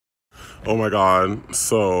Oh my god,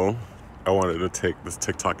 so I wanted to take this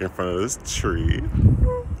TikTok in front of this tree.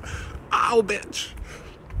 Ow, bitch.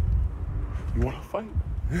 You wanna fight?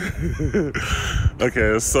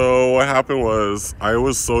 Okay, so what happened was I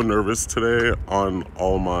was so nervous today I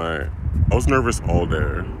was nervous all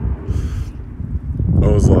day. I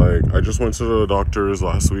was like, I just went to the doctor's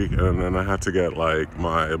last week and then I had to get like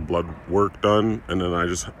my blood work done, and then I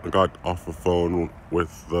just got off the phone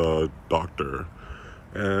with the doctor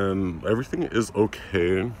and everything is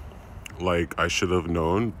okay. Like I should have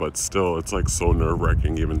known, but still it's like so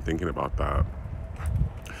nerve-wracking even thinking about that.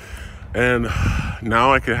 And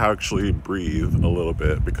now I can actually breathe a little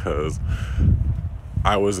bit because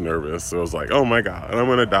I was nervous. So I was like, oh my god, I'm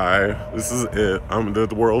gonna die. This is it.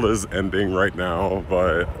 The world is ending right now.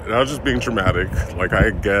 But I was just being dramatic. Like I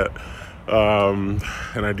get, and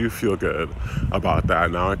I do feel good about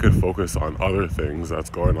that. Now I could focus on other things that's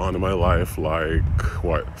going on in my life. Like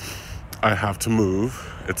what? I have to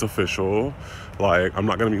move. It's official. Like I'm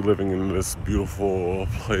not gonna be living in this beautiful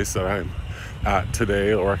place that I'm at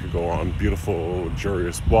today, or I could go on beautiful,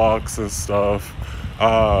 luxurious walks and stuff.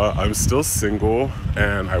 I'm still single,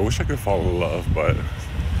 and I wish I could fall in love, but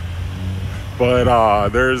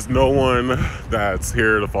there's no one that's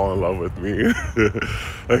here to fall in love with me,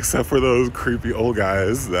 except for those creepy old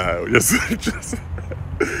guys that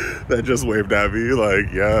just waved at me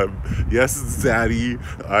like, yeah, yes, Zaddy,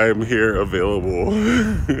 I'm here, available.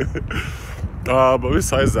 But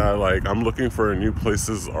besides that, like, I'm looking for new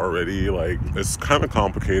places already. Like, it's kind of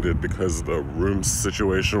complicated because of the room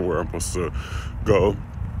situation where I'm supposed to go.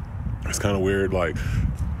 It's kind of weird, like,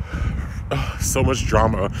 so much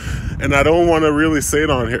drama. And I don't want to really say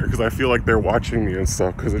it on here because I feel like they're watching me and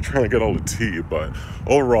stuff because they're trying to get all the tea. But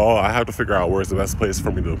overall, I have to figure out where's the best place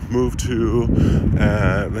for me to move to.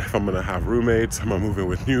 And if I'm going to have roommates, am I moving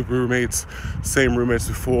with new roommates, same roommates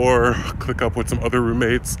before, click up with some other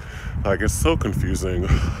roommates? Like, it's so confusing.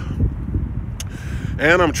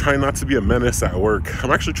 And I'm trying not to be a menace at work. I'm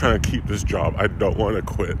actually trying to keep this job. I don't want to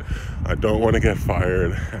quit. I don't want to get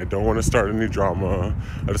fired. I don't want to start a new drama.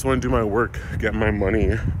 I just want to do my work, get my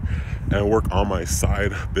money, and work on my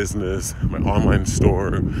side business, my online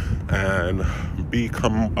store, and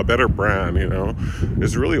become a better brand, you know?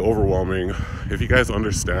 It's really overwhelming. If you guys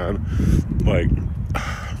understand, like,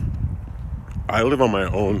 I live on my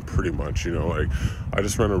own pretty much, you know? Like, I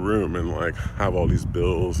just rent a room and, like, have all these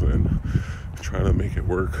bills and trying to make it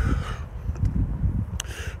work.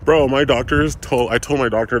 Bro, I told my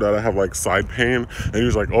doctor that I have like side pain, and he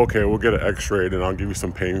was like, okay, we'll get an x-ray and I'll give you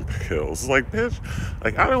some pain pills. It's like, bitch,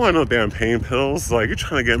 like, I don't want no damn pain pills. Like, you're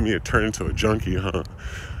trying to get me to turn into a junkie, huh?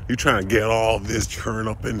 You trying to get all this turn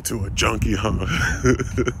up into a junkie, huh?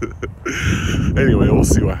 Anyway, we'll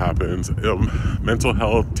see what happens. Mental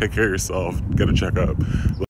health, take care of yourself, get a checkup.